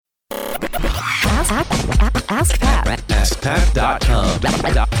Ask Pat. AskPat.com.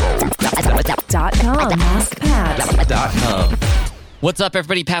 AskPat.com. What's up,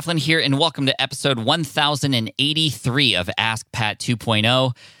 everybody? Pat Flynn here, and welcome to episode 1083 of Ask Pat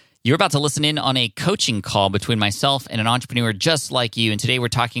 2.0. You're about to listen in on a coaching call between myself and an entrepreneur just like you. And today we're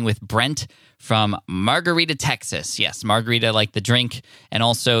talking with Brent from Margarita, Texas. Yes, Margarita like the drink, and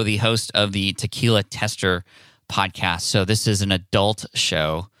also the host of the Tequila Tester podcast. So this is an adult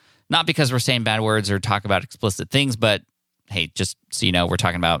show. Not because we're saying bad words or talk about explicit things, but hey, just so you know, we're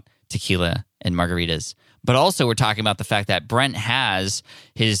talking about tequila and margaritas. But also we're talking about the fact that Brent has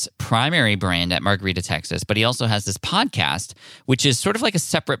his primary brand at Margarita, Texas, but he also has this podcast, which is sort of like a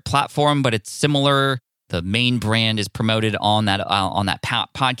separate platform, but it's similar. The main brand is promoted on that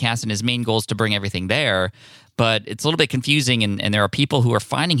podcast, and his main goal is to bring everything there. But it's a little bit confusing, and there are people who are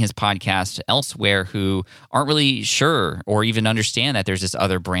finding his podcast elsewhere who aren't really sure or even understand that there's this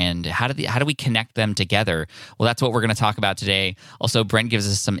other brand. How do we connect them together? Well, that's what we're going to talk about today. Also, Brent gives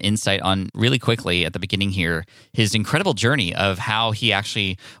us some insight on, really quickly at the beginning here, his incredible journey of how he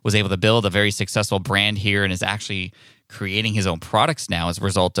actually was able to build a very successful brand here and is actually creating his own products now as a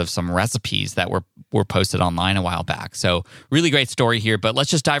result of some recipes that were posted online a while back. So really great story here, but let's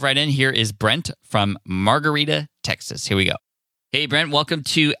just dive right in. Here is Brent from Margarita, Texas. Here we go. Hey, Brent, welcome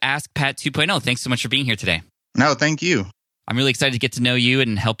to Ask Pat 2.0. Thanks so much for being here today. No, thank you. I'm really excited to get to know you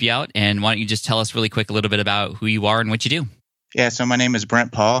and help you out. And why don't you just tell us really quick a little bit about who you are and what you do? Yeah, so my name is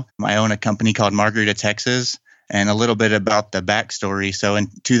Brent Paul. I own a company called Margarita, Texas, and a little bit about the backstory. So in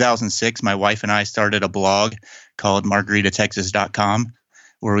 2006, my wife and I started a blog called margaritatexas.com,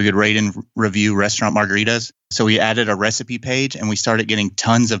 where we would rate and review restaurant margaritas. So we added a recipe page, and we started getting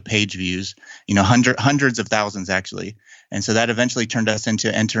tons of page views, hundreds of thousands actually. And so that eventually turned us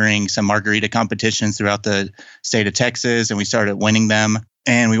into entering some margarita competitions throughout the state of Texas, and we started winning them.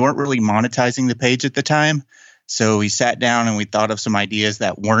 And we weren't really monetizing the page at the time. So we sat down and we thought of some ideas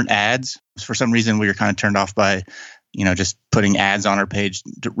that weren't ads. For some reason, we were kind of turned off by, just putting ads on our page,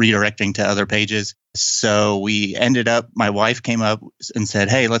 redirecting to other pages. So we ended up, my wife came up and said,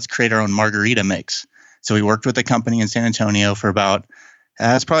 hey, let's create our own margarita mix. So we worked with a company in San Antonio for about,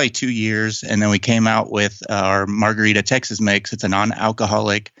 it's probably 2 years. And then we came out with our Margarita Texas mix. It's a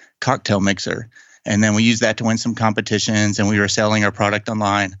non-alcoholic cocktail mixer. And then we used that to win some competitions, and we were selling our product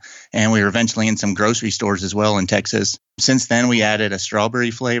online. And we were eventually in some grocery stores as well in Texas. Since then, we added a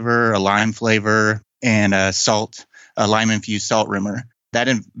strawberry flavor, a lime flavor, and a lime-infused salt rimmer. That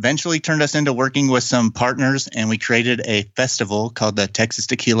eventually turned us into working with some partners, and we created a festival called the Texas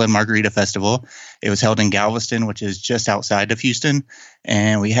Tequila and Margarita Festival. It was held in Galveston, which is just outside of Houston.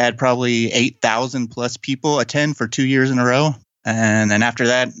 And we had probably 8,000 plus people attend for 2 years in a row. And then after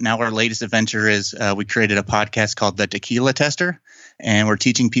that, now our latest adventure is we created a podcast called the Tequila Tester, and we're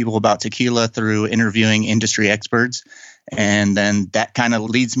teaching people about tequila through interviewing industry experts. And then that kind of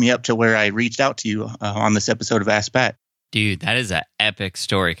leads me up to where I reached out to you on this episode of Ask Pat. Dude, that is an epic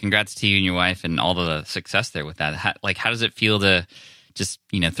story. Congrats to you and your wife and all the success there with that. How does it feel to just,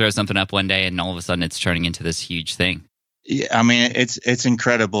 throw something up one day and all of a sudden it's turning into this huge thing? Yeah, I mean, it's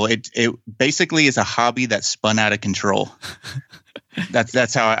incredible. It basically is a hobby that spun out of control.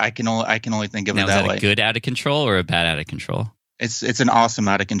 That's how I can only think of it that way. Is that a good out of control or a bad out of control? It's an awesome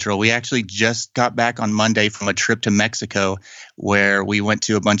out of control. We actually just got back on Monday from a trip to Mexico where we went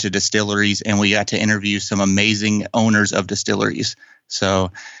to a bunch of distilleries and we got to interview some amazing owners of distilleries.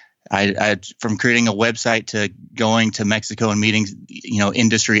 So I from creating a website to going to Mexico and meeting,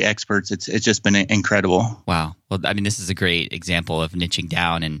 industry experts, it's just been incredible. Wow. Well, I mean, this is a great example of niching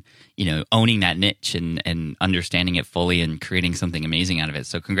down and, owning that niche and understanding it fully and creating something amazing out of it.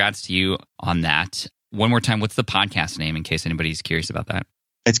 So congrats to you on that. One more time, what's the podcast name in case anybody's curious about that?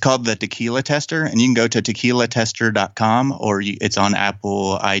 It's called the Tequila Tester, and you can go to tequilatester.com, or it's on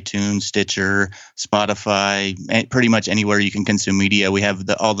Apple, iTunes, Stitcher, Spotify, pretty much anywhere you can consume media. We have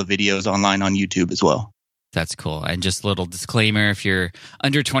all the videos online on YouTube as well. That's cool. And just a little disclaimer, if you're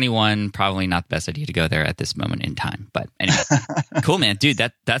under 21, probably not the best idea to go there at this moment in time. But anyway, cool, man. Dude,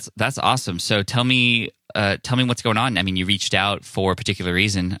 that's awesome. So tell me what's going on. I mean, you reached out for a particular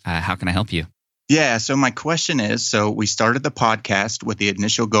reason. How can I help you? Yeah. So my question is, we started the podcast with the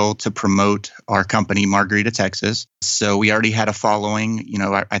initial goal to promote our company, Margarita, Texas. So we already had a following.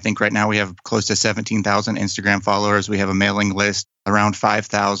 I think right now we have close to 17,000 Instagram followers. We have a mailing list, around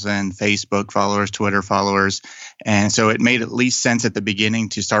 5,000 Facebook followers, Twitter followers. And so it made at least sense at the beginning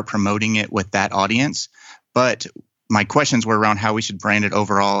to start promoting it with that audience. But my questions were around how we should brand it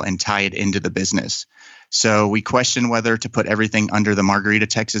overall and tie it into the business. So we questioned whether to put everything under the Margarita,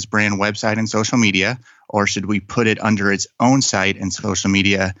 Texas brand website and social media, or should we put it under its own site and social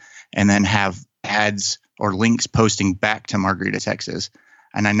media and then have ads or links posting back to Margarita, Texas.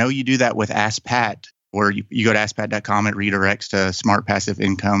 And I know you do that with Ask Pat, where you go to askpat.com, it redirects to Smart Passive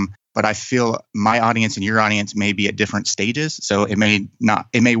Income. But I feel my audience and your audience may be at different stages. So it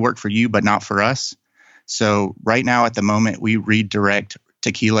may work for you, but not for us. So right now at the moment, we redirect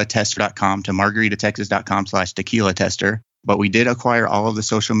tequilatester.com to margaritatexas.com/tequila tester. But we did acquire all of the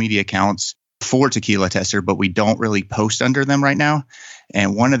social media accounts for Tequila Tester, but we don't really post under them right now.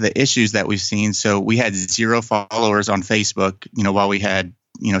 And one of the issues that we've seen, so we had 0 followers on Facebook, while we had,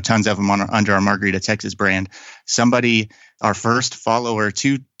 tons of them under our Margarita Texas brand. Somebody, our first follower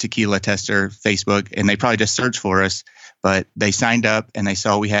to Tequila Tester Facebook, and they probably just searched for us, but they signed up and they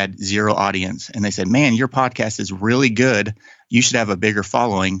saw we had 0 audience. And they said, man, your podcast is really good. You should have a bigger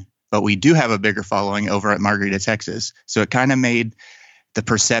following. But we do have a bigger following over at Margarita, Texas. So it kind of made the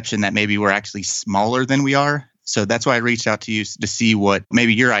perception that maybe we're actually smaller than we are. So that's why I reached out to you to see what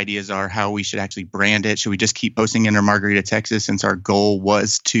maybe your ideas are, how we should actually brand it. Should we just keep posting under Margarita, Texas, since our goal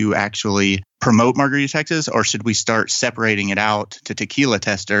was to actually promote Margarita, Texas, or should we start separating it out to Tequila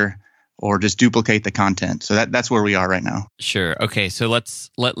Tester or just duplicate the content? So that's where we are right now. Sure. Okay. So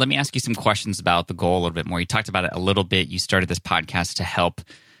let me ask you some questions about the goal a little bit more. You talked about it a little bit. You started this podcast to help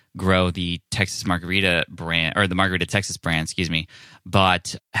grow the Texas Margarita brand, or the Margarita Texas brand,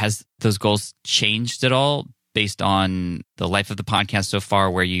 but has those goals changed at all based on the life of the podcast so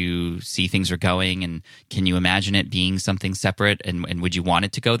far, where you see things are going, and can you imagine it being something separate, and would you want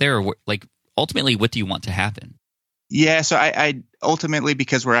it to go there, or ultimately what do you want to happen? Yeah, so I ultimately,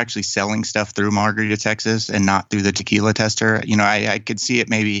 because we're actually selling stuff through Margarita, Texas and not through the Tequila Tester, I could see it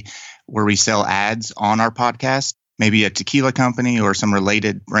maybe where we sell ads on our podcast, maybe a tequila company or some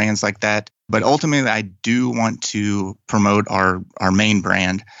related brands like that. But ultimately, I do want to promote our main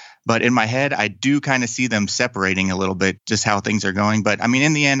brand. But in my head, I do kind of see them separating a little bit, just how things are going. But I mean,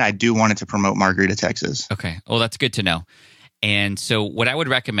 in the end, I do want it to promote Margarita, Texas. Okay. Well, that's good to know. And so what I would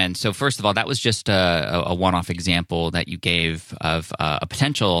recommend, so first of all, that was just a one-off example that you gave of a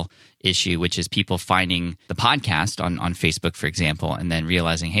potential issue, which is people finding the podcast on Facebook, for example, and then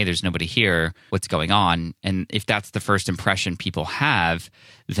realizing, hey, there's nobody here, what's going on? And if that's the first impression people have,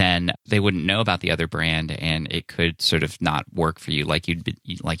 then they wouldn't know about the other brand, and it could sort of not work for you like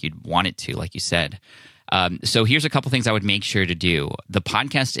you'd want it to, like you said. So here's a couple things I would make sure to do. The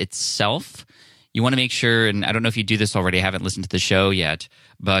podcast itself, you want to make sure, and I don't know if you do this already, I haven't listened to the show yet,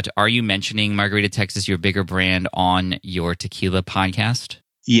 but are you mentioning Margarita Texas, your bigger brand, on your tequila podcast?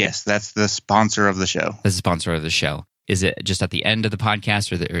 Yes, that's the sponsor of the show. That's the sponsor of the show. Is it just at the end of the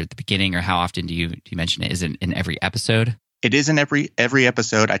podcast, or at the beginning, or how often do you mention it? Is it in every episode? It is in every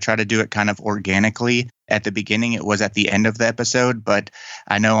episode. I try to do it kind of organically. At the beginning, it was at the end of the episode, but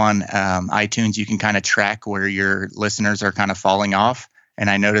I know on iTunes you can kind of track where your listeners are kind of falling off. And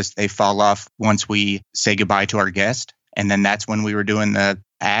I noticed they fall off once we say goodbye to our guest. And then that's when we were doing the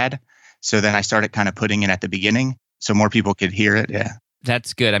ad. So then I started kind of putting it at the beginning so more people could hear it. Yeah.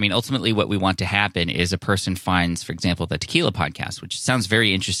 That's good. I mean, ultimately what we want to happen is a person finds, for example, the Tequila Podcast, which sounds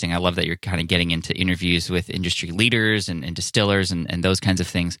very interesting. I love that you're kind of getting into interviews with industry leaders and distillers and those kinds of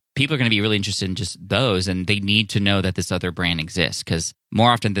things. People are going to be really interested in just those, and they need to know that this other brand exists, because more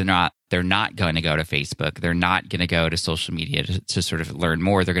often than not, they're not going to go to Facebook. They're not going to go to social media to sort of learn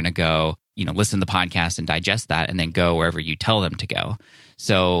more. They're going to go, listen to the podcast and digest that, and then go wherever you tell them to go.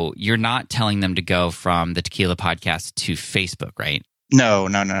 So you're not telling them to go from the Tequila Podcast to Facebook, right? No.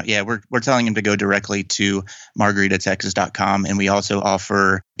 Yeah, we're telling them to go directly to margaritatexas.com. And we also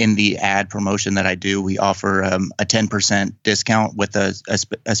offer, in the ad promotion that I do, we offer a 10% discount with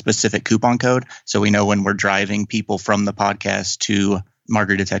a specific coupon code. So we know when we're driving people from the podcast to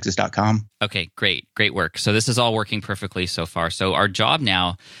margaritatexas.com. Okay, great work. So this is all working perfectly so far. So our job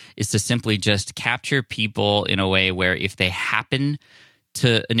now is to simply just capture people in a way where if they happen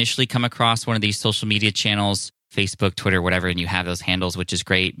to initially come across one of these social media channels, Facebook, Twitter, whatever, and you have those handles, which is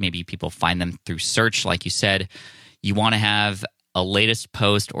great. Maybe people find them through search, like you said. You want to have a latest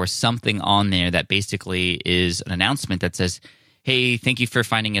post or something on there that basically is an announcement that says, hey, thank you for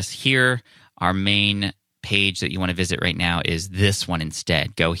finding us here. Our main page that you want to visit right now is this one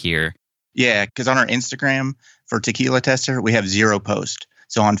instead. Go here. Yeah, because on our Instagram for Tequila Tester, we have 0 posts.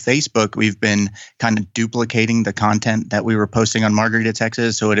 So on Facebook, we've been kind of duplicating the content that we were posting on Margarita,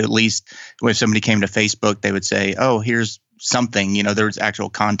 Texas. So at least if somebody came to Facebook, they would say, oh, here's something, there's actual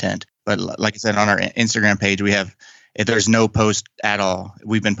content. But like I said, on our Instagram page, there's no post at all.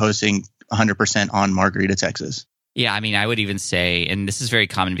 We've been posting 100% on Margarita, Texas. Yeah, I mean, I would even say, and this is very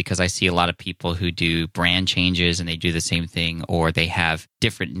common because I see a lot of people who do brand changes and they do the same thing, or they have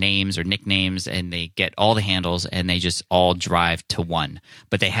different names or nicknames and they get all the handles and they just all drive to one.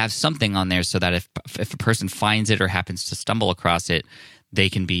 But they have something on there so that if a person finds it or happens to stumble across it, they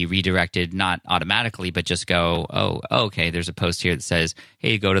can be redirected, not automatically, but just go, oh, okay, there's a post here that says,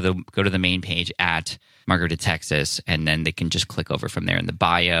 hey, go to the main page at Margarita, Texas, and then they can just click over from there in the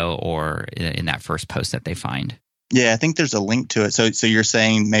bio or in that first post that they find. Yeah, I think there's a link to it. So you're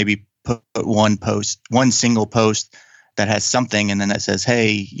saying maybe put one single post that has something, and then that says,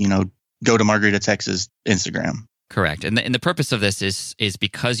 hey, go to Margarita, Texas Instagram. Correct. And the purpose of this is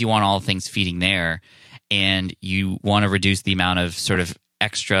because you want all things feeding there, and you want to reduce the amount of sort of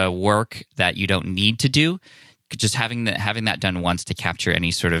extra work that you don't need to do. Just having that done once to capture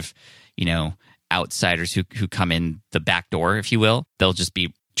any sort of, outsiders who come in the back door, if you will, they'll just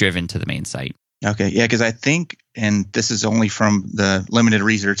be driven to the main site. Okay. Yeah, because I think, and this is only from the limited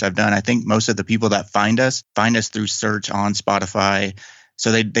research I've done, I think most of the people that find us through search on Spotify.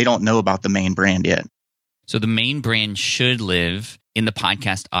 So they don't know about the main brand yet. So the main brand should live in the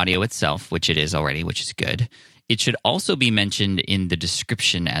podcast audio itself, which it is already, which is good. It should also be mentioned in the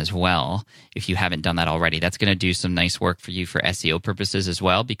description as well, if you haven't done that already. That's going to do some nice work for you for SEO purposes as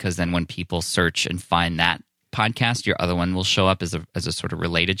well, because then when people search and find that podcast, your other one will show up as a sort of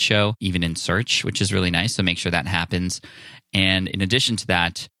related show, even in search, which is really nice. So make sure that happens. And in addition to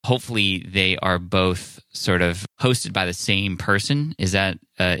that, hopefully they are both sort of hosted by the same person. Is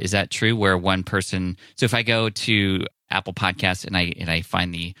that true? Where one person, so if I go to Apple Podcasts and I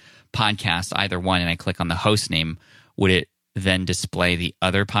find the podcast, either one, and I click on the host name, would it then display the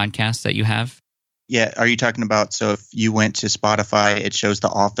other podcasts that you have? Yeah. Are you talking about, so if you went to Spotify, it shows the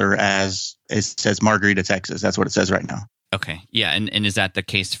author as, it says Margarita, Texas. That's what it says right now. Okay. Yeah. And is that the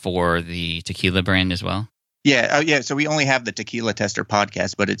case for the tequila brand as well? Yeah. Yeah. So we only have the Tequila Tester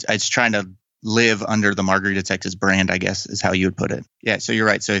podcast, but it's trying to live under the Margarita, Texas brand, I guess is how you would put it. Yeah. So you're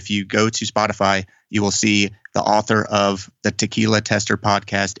right. So if you go to Spotify, you will see the author of the Tequila Tester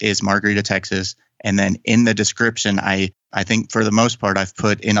podcast is Margarita, Texas. And then in the description, I think for the most part, I've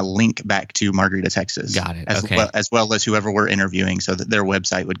put in a link back to Margarita, Texas. Got it. As, okay. as well as whoever we're interviewing, so that their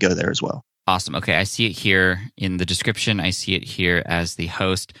website would go there as well. Awesome. Okay. I see it here in the description. I see it here as the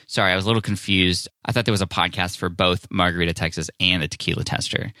host. Sorry, I was a little confused. I thought there was a podcast for both Margarita, Texas and the Tequila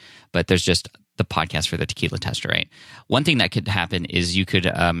Tester, but there's just the podcast for the Tequila Tester, right? One thing that could happen is you could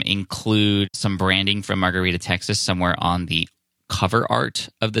include some branding from Margarita, Texas somewhere on the cover art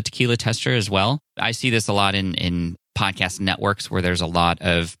of the Tequila Tester as well. I see this a lot in podcast networks where there's a lot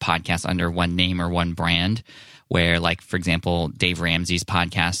of podcasts under one name or one brand, where, like, for example, Dave Ramsey's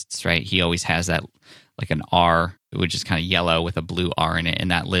podcasts, right? He always has that, like, an R, which is kind of yellow with a blue R in it,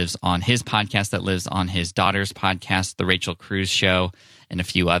 and that lives on his podcast, that lives on his daughter's podcast, The Rachel Cruz Show, and a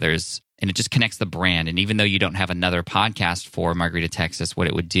few others. And it just connects the brand. And even though you don't have another podcast for Margarita, Texas, what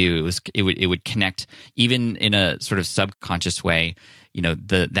it would do it would connect, even in a sort of subconscious way,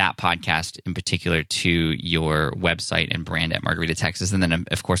 that podcast in particular to your website and brand at Margarita, Texas. And then,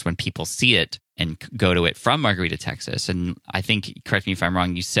 of course, when people see it and go to it from Margarita, Texas, and I think, correct me if I'm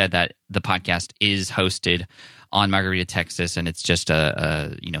wrong, you said that the podcast is hosted on Margarita, Texas, and it's just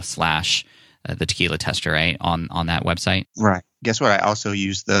a slash the Tequila Tester, right, on that website. Right. Guess what? I also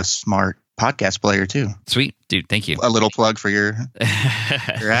use the Smart Podcast Player too. Sweet, dude. Thank you. A little plug for your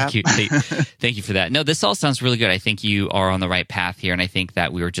app. Thank you for that. No, this all sounds really good. I think you are on the right path here, and I think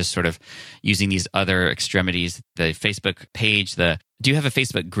that we were just sort of using these other extremities. The Facebook page. Do you have a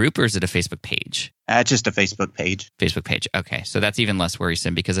Facebook group, or is it a Facebook page? Just a Facebook page. Facebook page. Okay, so that's even less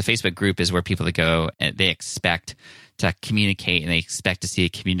worrisome, because a Facebook group is where people that go and they expect to communicate and they expect to see a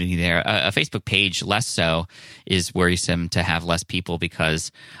community there. A Facebook page, less so, is worrisome to have less people,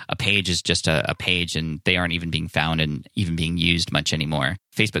 because a page is just a page and they aren't even being found and even being used much anymore.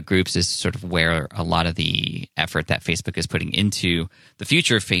 Facebook groups is sort of where a lot of the effort that Facebook is putting into the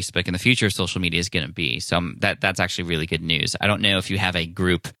future of Facebook and the future of social media is going to be. So that's actually really good news. I don't know if you have a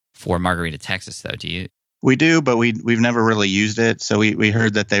group for Margarita, Texas, though. Do you? We do, but we've never really used it. So we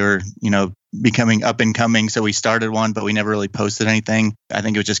heard that they were, becoming up and coming. So we started one, but we never really posted anything. I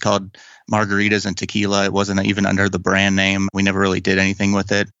think it was just called Margaritas and Tequila. It wasn't even under the brand name. We never really did anything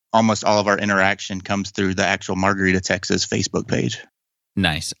with it. Almost all of our interaction comes through the actual Margarita, Texas Facebook page.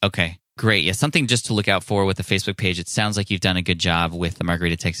 Nice. Okay. Great. Yeah, something just to look out for with the Facebook page. It sounds like you've done a good job with the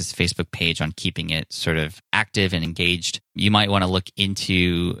Margarita, Texas Facebook page on keeping it sort of active and engaged. You might want to look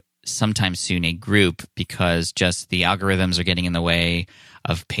into sometime soon a group, because just the algorithms are getting in the way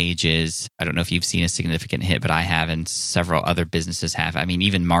of pages. I don't know if you've seen a significant hit, but I have, and several other businesses have. I mean,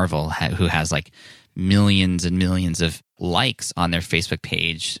 even Marvel, who has like millions and millions of likes on their Facebook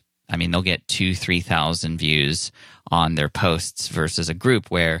page. I mean, they'll get 2,000-3,000 views on their posts versus a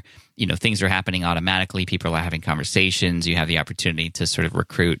group where, things are happening automatically. People are having conversations. You have the opportunity to sort of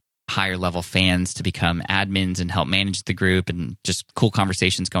recruit higher level fans to become admins and help manage the group, and just cool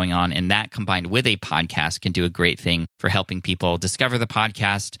conversations going on. And that combined with a podcast can do a great thing for helping people discover the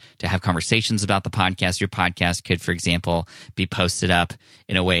podcast, to have conversations about the podcast. Your podcast could, for example, be posted up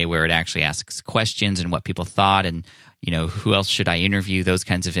in a way where it actually asks questions and what people thought, and who else should I interview? Those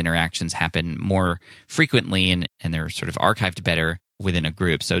kinds of interactions happen more frequently, and they're sort of archived better within a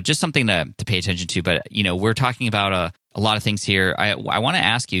group. So just something to pay attention to. But, we're talking about a lot of things here. I want to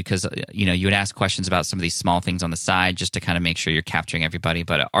ask you, because, you would ask questions about some of these small things on the side just to kind of make sure you're capturing everybody.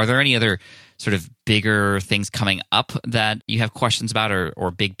 But are there any other sort of bigger things coming up that you have questions about,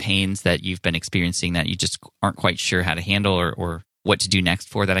 or big pains that you've been experiencing that you just aren't quite sure how to handle or what to do next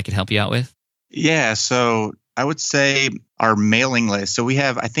for, that I could help you out with? Yeah. So I would say our mailing list. So we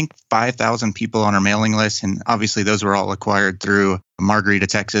have, I think, 5,000 people on our mailing list. And obviously those were all acquired through Margarita,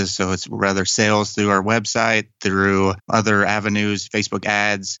 Texas. So it's rather sales through our website, through other avenues, Facebook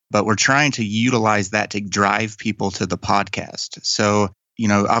ads. But we're trying to utilize that to drive people to the podcast. So,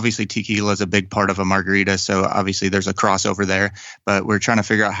 obviously tequila is a big part of a margarita. So obviously there's a crossover there. But we're trying to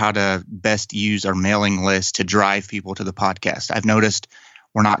figure out how to best use our mailing list to drive people to the podcast. I've noticed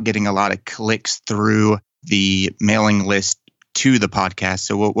we're not getting a lot of clicks through the mailing list to the podcast.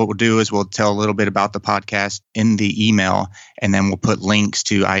 So what we'll do is we'll tell a little bit about the podcast in the email, and then we'll put links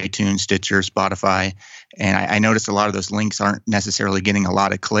to iTunes, Stitcher, Spotify. And I noticed a lot of those links aren't necessarily getting a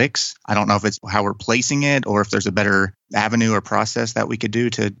lot of clicks. I don't know if it's how we're placing it, or if there's a better avenue or process that we could do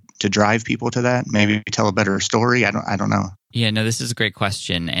to drive people to that. Maybe tell a better story. I don't know. Yeah, no, this is a great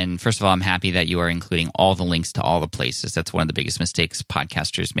question. And first of all, I'm happy that you are including all the links to all the places. That's one of the biggest mistakes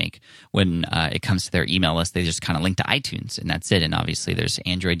podcasters make when it comes to their email list. They just kind of link to iTunes, and that's it. And obviously there's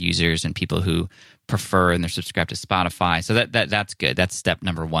Android users and people who prefer and they're subscribed to Spotify. So that's good. That's step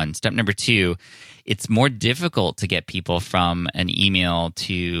number one. Step number two, it's more difficult to get people from an email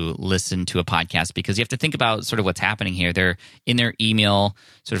to listen to a podcast, because you have to think about sort of what's happening here. They're in their email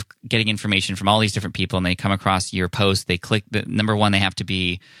sort of getting information from all these different people, and they come across your post. They click number one, they have to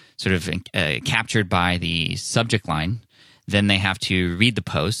be sort of captured by the subject line. Then they have to read the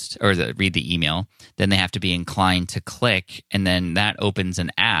post or read the email. Then they have to be inclined to click, and then that opens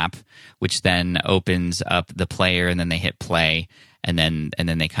an app, which then opens up the player, and then they hit play, and then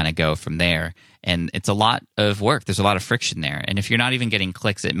they kind of go from there. And it's a lot of work. There's a lot of friction there. And if you're not even getting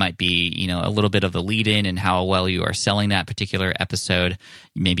clicks, it might be, a little bit of the lead in and how well you are selling that particular episode.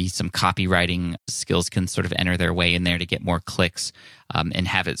 Maybe some copywriting skills can sort of enter their way in there to get more clicks, and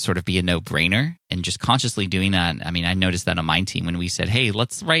have it sort of be a no-brainer. And just consciously doing that. I mean, I noticed that on my team when we said, hey,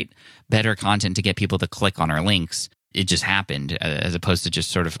 let's write better content to get people to click on our links. It just happened, as opposed to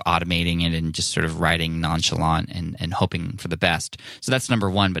just sort of automating it and just sort of writing nonchalant and hoping for the best. So that's number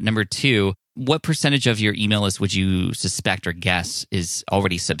one. But number two, what percentage of your email list would you suspect or guess is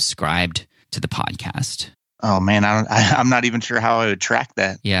already subscribed to the podcast? Oh man, I'm not even sure how I would track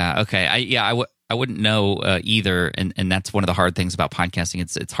that. Yeah. Okay. I wouldn't know either, and that's one of the hard things about podcasting.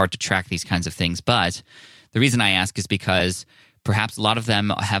 It's hard to track these kinds of things. But the reason I ask is because perhaps a lot of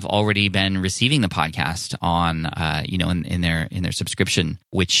them have already been receiving the podcast on, in their subscription,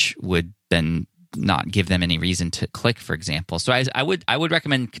 which would then not give them any reason to click, for example. So I would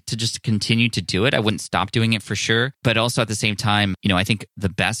recommend to just continue to do it. I wouldn't stop doing it for sure. But also at the same time, I think the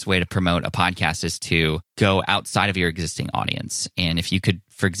best way to promote a podcast is to go outside of your existing audience. And if you could,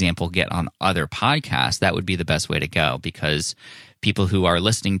 for example, get on other podcasts, that would be the best way to go, because people who are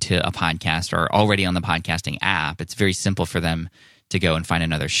listening to a podcast are already on the podcasting app. It's very simple for them to go and find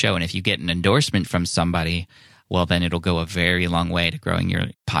another show. And if you get an endorsement from somebody, well, then it'll go a very long way to growing your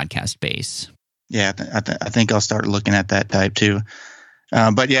podcast base. Yeah, I think I'll start looking at that type too.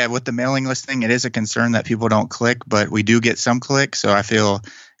 But yeah, with the mailing list thing, it is a concern that people don't click, but we do get some clicks. So I feel,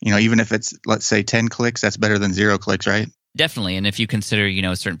 even if it's, let's say 10 clicks, that's better than 0 clicks, right? Definitely. And if you consider,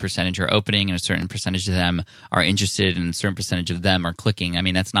 a certain percentage are opening and a certain percentage of them are interested and a certain percentage of them are clicking, I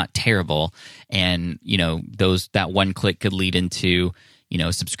mean, that's not terrible. And, that one click could lead into,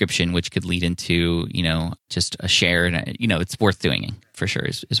 subscription, which could lead into, just a share. And, it's worth doing for sure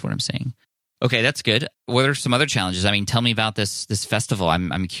is what I'm saying. Okay, that's good. What are some other challenges? I mean, tell me about this festival.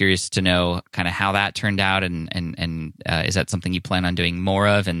 I'm curious to know kind of how that turned out, and is that something you plan on doing more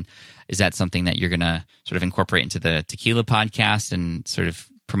of? And is that something that you're going to sort of incorporate into the Tequila podcast and sort of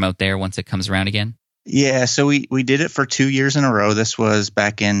promote there once it comes around again? Yeah, so we did it for 2 years in a row. This was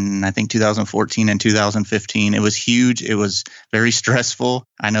back in, I think, 2014 and 2015. It was huge. It was very stressful.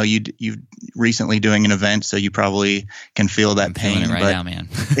 I know you recently doing an event, so you probably can feel that pain. Feeling it right now, man.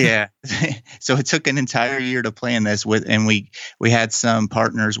 Yeah. So it took an entire year to plan this and we had some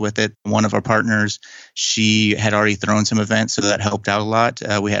partners with it. One of our partners, she had already thrown some events, so that helped out a lot.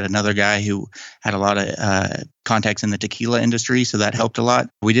 We had another guy who had a lot of contacts in the tequila industry, so that helped a lot.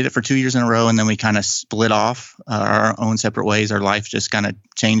 We did it for 2 years in a row, and then we kind of split off our own separate ways. Our life just kind of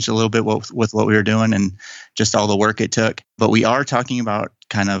changed a little bit with what we were doing and just all the work it took. But we are talking about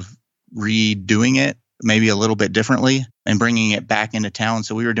kind of redoing it maybe a little bit differently and bringing it back into town.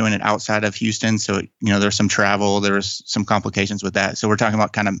 So we were doing it outside of Houston. So, there's some travel, there was some complications with that. So we're talking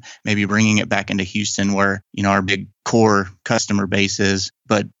about kind of maybe bringing it back into Houston where, our big core customer base is,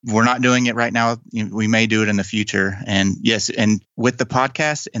 but we're not doing it right now. We may do it in the future. And yes, and with the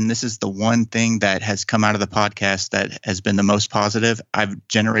podcast, and this is the one thing that has come out of the podcast that has been the most positive. I've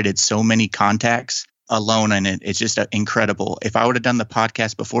generated so many contacts alone in it. It's just incredible. If I would have done the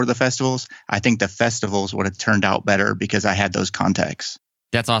podcast before the festivals, I think the festivals would have turned out better because I had those contacts.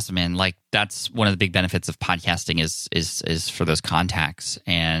 That's awesome, man. Like that's one of the big benefits of podcasting is for those contacts.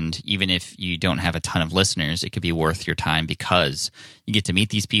 And even if you don't have a ton of listeners, it could be worth your time because you get to meet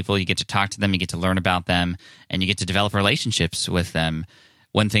these people, you get to talk to them, you get to learn about them, and you get to develop relationships with them.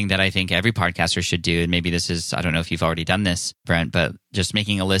 One thing that I think every podcaster should do, and maybe this is, I don't know if you've already done this, Brent, but just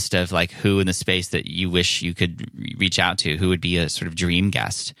making a list of like who in the space that you wish you could reach out to, who would be a sort of dream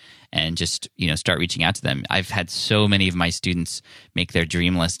guest, and just, start reaching out to them. I've had so many of my students make their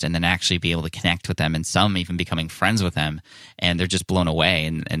dream list and then actually be able to connect with them, and some even becoming friends with them, and they're just blown away.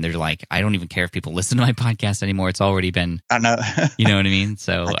 And they're like, I don't even care if people listen to my podcast anymore. It's already been, I know. You know what I mean?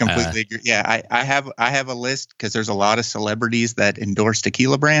 So I completely agree. Yeah, I have a list because there's a lot of celebrities that endorse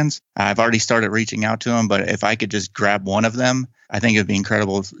tequila brands. I've already started reaching out to them, but if I could just grab one of them, I think it'd be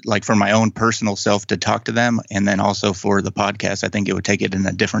incredible, like for my own personal self to talk to them. And then also for the podcast, I think it would take it in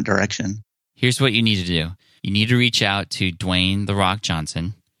a different direction. Here's what you need to do. You need to reach out to Dwayne The Rock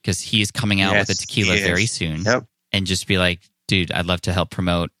Johnson because he's coming out with a tequila very soon. Yep. And just be like, dude, I'd love to help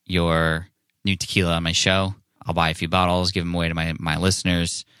promote your new tequila on my show. I'll buy a few bottles, give them away to my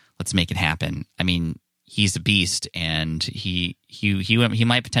listeners. Let's make it happen. I mean, he's a beast, and he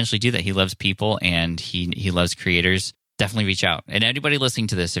might potentially do that. He loves people, and he loves creators. Definitely reach out. And anybody listening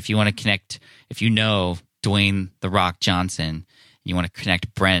to this, if you want to connect, if you know Dwayne The Rock Johnson, and you want to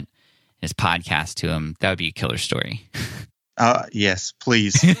connect Brent and his podcast to him, that would be a killer story. Yes,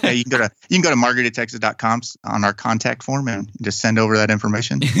 please. Hey, you can go to margaritotexas.com on our contact form and just send over that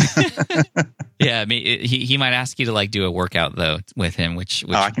information. Yeah, I mean, he might ask you to like do a workout though with him, which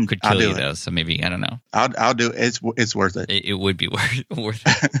could kill you though. So maybe, I don't know. I'll do it. It's worth it. It would be worth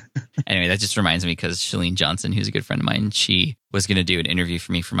it. Anyway, that just reminds me because Shalene Johnson, who's a good friend of mine, she was going to do an interview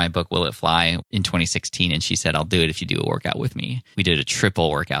for me for my book, Will It Fly, in 2016. And she said, I'll do it if you do a workout with me. We did a triple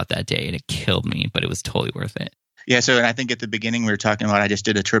workout that day and it killed me, but it was totally worth it. Yeah, so and I think at the beginning we were talking about I just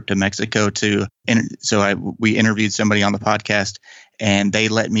did a trip to Mexico we interviewed somebody on the podcast, and they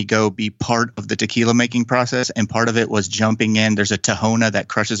let me go be part of the tequila making process, and part of it was jumping in. There's a tahona that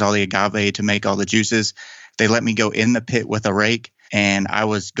crushes all the agave to make all the juices. They let me go in the pit with a rake, and I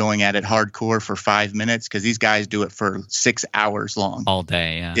was going at it hardcore for 5 minutes because these guys do it for 6 hours long. All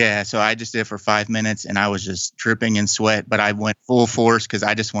day, yeah. Yeah, so I just did it for 5 minutes, and I was just dripping in sweat, but I went full force because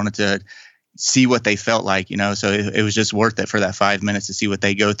I just wanted to see what they felt like, so it was just worth it for that 5 minutes to see what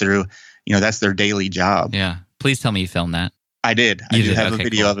they go through. That's their daily job. Yeah. Please tell me you filmed that. I did. I do have a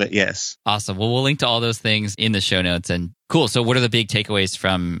video of it. Yes. Awesome. Well, we'll link to all those things in the show notes. And cool. So what are the big takeaways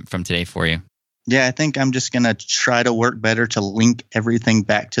from today for you? Yeah, I think I'm just going to try to work better to link everything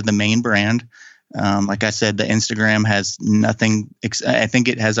back to the main brand. Like I said, the Instagram has nothing. I think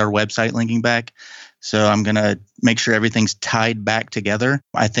it has our website linking back. So I'm going to make sure everything's tied back together.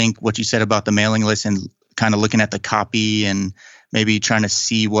 I think what you said about the mailing list and kind of looking at the copy and maybe trying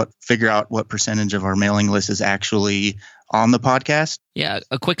to figure out what percentage of our mailing list is actually on the podcast. Yeah,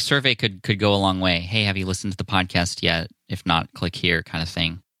 a quick survey could go a long way. Hey, have you listened to the podcast yet? If not, click here kind of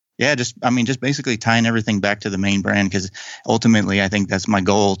thing. Yeah, just basically tying everything back to the main brand, because ultimately I think that's my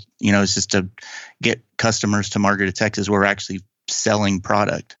goal, is just to get customers to Margarita, Texas, where we're actually selling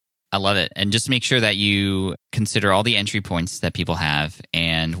product. I love it. And just make sure that you consider all the entry points that people have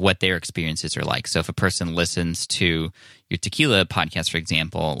and what their experiences are like. So if a person listens to your tequila podcast, for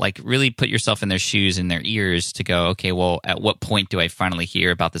example, like really put yourself in their shoes, in their ears to go, okay, well, at what point do I finally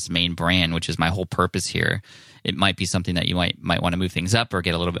hear about this main brand, which is my whole purpose here? It might be something that you might want to move things up or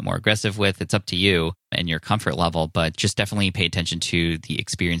get a little bit more aggressive with. It's up to you. and your comfort level, but just definitely pay attention to the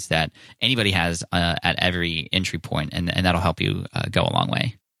experience that anybody has at every entry point, and that'll help you go a long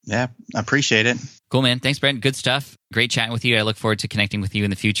way. Yeah, I appreciate it. Cool, man. Thanks, Brent. Good stuff. Great chatting with you. I look forward to connecting with you in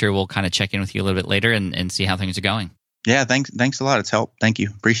the future. We'll kind of check in with you a little bit later and see how things are going. Yeah, thanks a lot. It's helped. Thank you.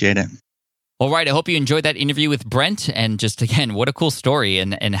 Appreciate it. All right. I hope you enjoyed that interview with Brent. And just, again, what a cool story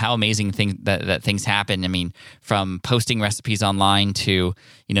and how amazing that things happen. I mean, from posting recipes online to,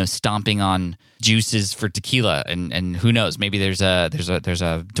 stomping on juices for tequila. And who knows, maybe there's a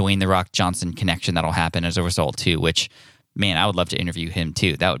Dwayne The Rock Johnson connection that'll happen as a result too, which, man, I would love to interview him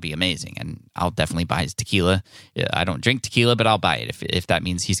too. That would be amazing. And I'll definitely buy his tequila. I don't drink tequila, but I'll buy it if that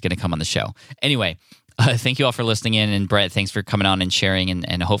means he's going to come on the show. Anyway, thank you all for listening in. And Brett, thanks for coming on and sharing.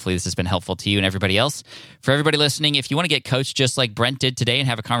 And hopefully this has been helpful to you and everybody else. For everybody listening, if you want to get coached just like Brent did today and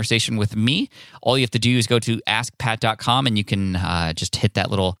have a conversation with me, all you have to do is go to askpat.com and you can just hit that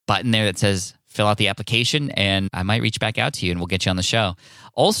little button there that says fill out the application, and I might reach back out to you and we'll get you on the show.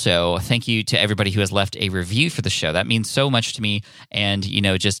 Also, thank you to everybody who has left a review for the show. That means so much to me. And,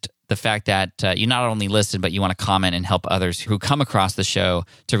 just the fact that you not only listen, but you want to comment and help others who come across the show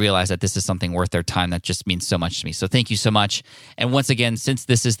to realize that this is something worth their time. That just means so much to me. So thank you so much. And once again, since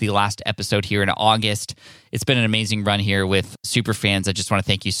this is the last episode here in August, it's been an amazing run here with Superfans. I just want to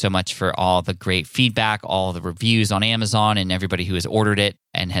thank you so much for all the great feedback, all the reviews on Amazon, and everybody who has ordered it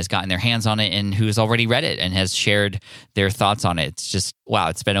and has gotten their hands on it and who has already read it and has shared their thoughts on it. It's just, wow,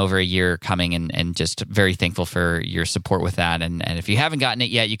 it's been over a year coming, and just very thankful for your support with that. And if you haven't gotten it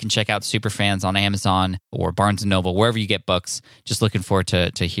yet, you can check out Superfans on Amazon or Barnes & Noble, wherever you get books. Just looking forward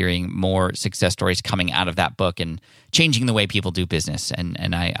to hearing more success stories coming out of that book and changing the way people do business.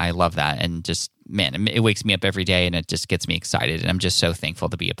 And I love that. And just, man, it wakes me up every day and it just gets me excited. And I'm just so thankful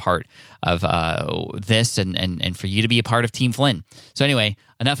to be a part of this and for you to be a part of Team Flynn. So anyway,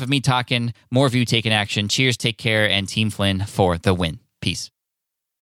 enough of me talking, more of you taking action. Cheers, take care, and Team Flynn for the win. Peace.